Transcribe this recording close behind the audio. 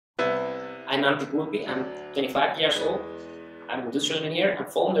I'm Antti Kulpi, I'm 25 years old, I'm an industrial engineer and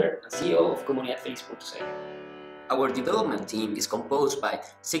founder and CEO of ComunidadFeliz.cl. Our development team is composed by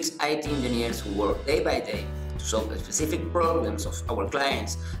 6 IT engineers who work day by day to solve the specific problems of our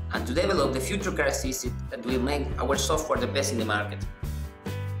clients and to develop the future characteristics that will make our software the best in the market.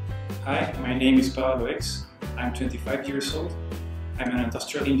 Hi, my name is Pablo X. I'm 25 years old. I'm an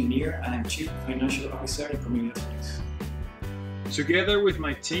industrial engineer and I'm Chief Financial Officer in ComunidadFeliz. Together with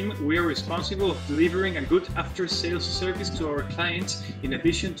my team, we are responsible of delivering a good after-sales service to our clients in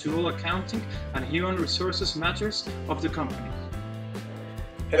addition to all accounting and human resources matters of the company.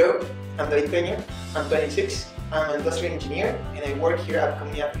 Hello, I'm David Peña. I'm 26. I'm an industrial engineer and I work here at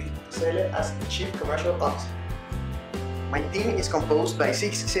ComunidadFeliz.cl as Chief Commercial Officer. My team is composed by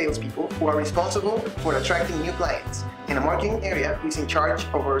 6 salespeople who are responsible for attracting new clients, and a marketing area who is in charge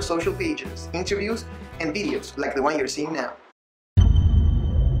of our social pages, interviews, and videos like the one you're seeing now.